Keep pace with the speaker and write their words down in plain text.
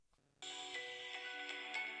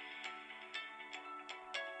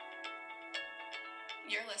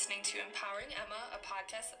You're listening to Empowering Emma, a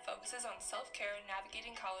podcast that focuses on self-care,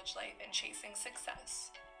 navigating college life, and chasing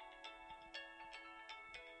success.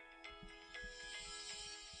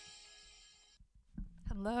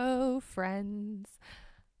 Hello, friends.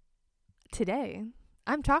 Today,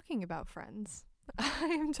 I'm talking about friends.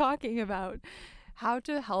 I'm talking about how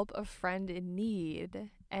to help a friend in need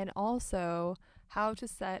and also how to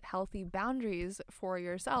set healthy boundaries for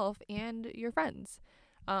yourself and your friends.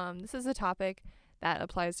 This is a topic that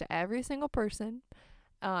applies to every single person.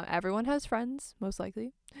 Everyone has friends, most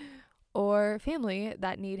likely, or family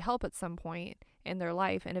that need help at some point in their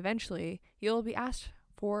life, and eventually you'll be asked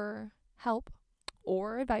for help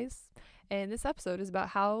or advice. And this episode is about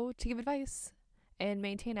how to give advice and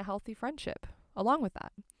maintain a healthy friendship along with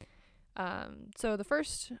that. So the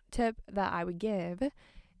first tip that I would give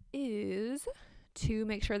is to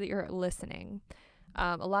make sure that you're listening.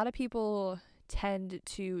 A lot of people tend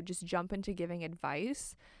to just jump into giving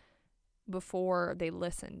advice before they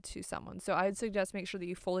listen to someone. So I would suggest make sure that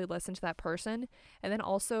you fully listen to that person, and then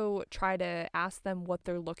also try to ask them what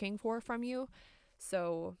they're looking for from you.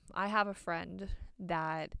 So I have a friend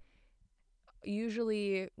that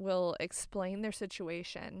usually will explain their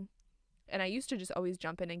situation, and I used to just always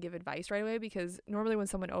jump in and give advice right away, because normally when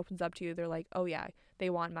someone opens up to you, they're like, oh yeah, they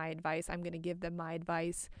want my advice, I'm going to give them my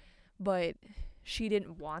advice. But she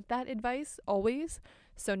didn't want that advice always.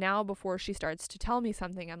 So now before she starts to tell me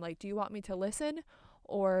something, I'm like, do you want me to listen,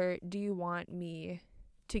 or do you want me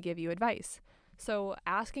to give you advice? So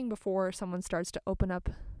asking before someone starts to open up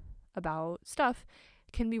about stuff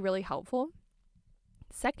can be really helpful.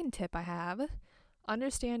 Second tip I have,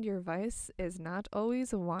 understand your advice is not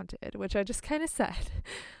always wanted, which I just kind of said.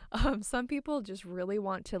 Some people just really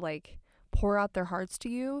want to pour out their hearts to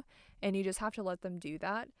you, and you just have to let them do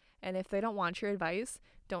that. And if they don't want your advice,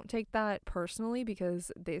 don't take that personally,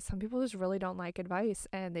 because some people just really don't like advice,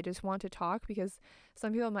 and they just want to talk, because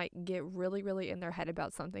some people might get really, really in their head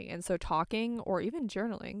about something. And so talking or even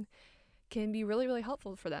journaling can be really, really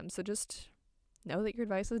helpful for them. So just know that your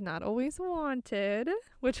advice is not always wanted,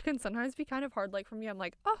 which can sometimes be kind of hard. Like for me, I'm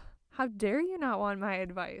like, oh, how dare you not want my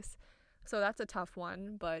advice? So that's a tough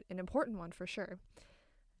one, but an important one for sure.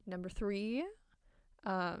 Number 3,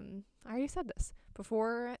 I already said this.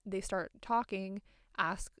 Before they start talking,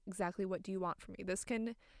 ask exactly, what do you want from me? This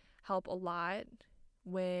can help a lot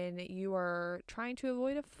when you are trying to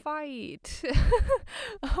avoid a fight.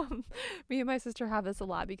 Me and my sister have this a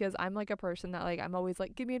lot, because I'm like a person that I'm always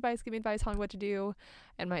like, give me advice, tell me what to do.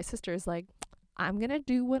 And my sister's like, I'm gonna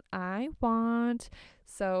do what I want.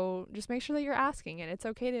 So just make sure that you're asking, and it's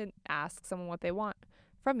okay to ask someone what they want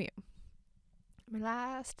from you. My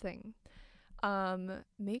last thing,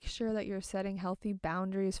 make sure that you're setting healthy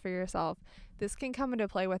boundaries for yourself. This can come into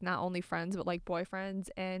play with not only friends, but boyfriends,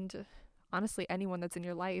 and honestly anyone that's in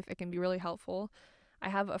your life. It can be really helpful. I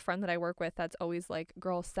have a friend that I work with that's always like,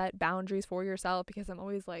 girl, set boundaries for yourself, because I'm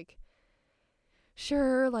always like,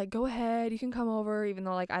 sure, go ahead, you can come over, even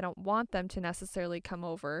though I don't want them to necessarily come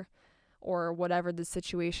over, or whatever the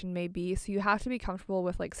situation may be. So you have to be comfortable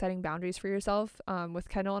with setting boundaries for yourself. With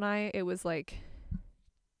Kendall and I, it was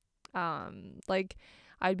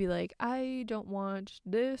I'd be like, I don't want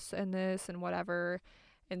this and whatever.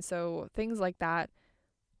 And so things like that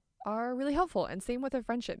are really helpful. And same with a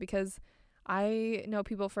friendship, because I know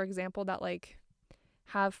people, for example, that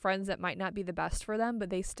have friends that might not be the best for them,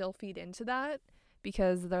 but they still feed into that,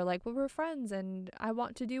 because they're like, well, we're friends and I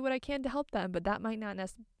want to do what I can to help them, but that might not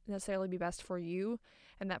necessarily be best for you,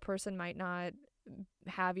 and that person might not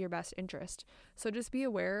have your best interest. So just be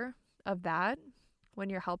aware of that when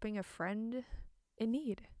you're helping a friend in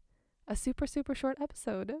need. A super, super short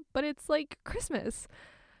episode, but it's Christmas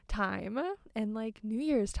time and New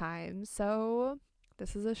Year's time. So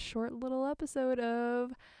this is a short little episode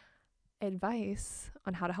of advice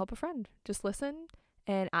on how to help a friend. Just listen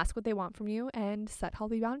and ask what they want from you, and set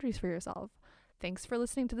healthy boundaries for yourself. Thanks for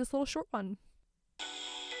listening to this little short one.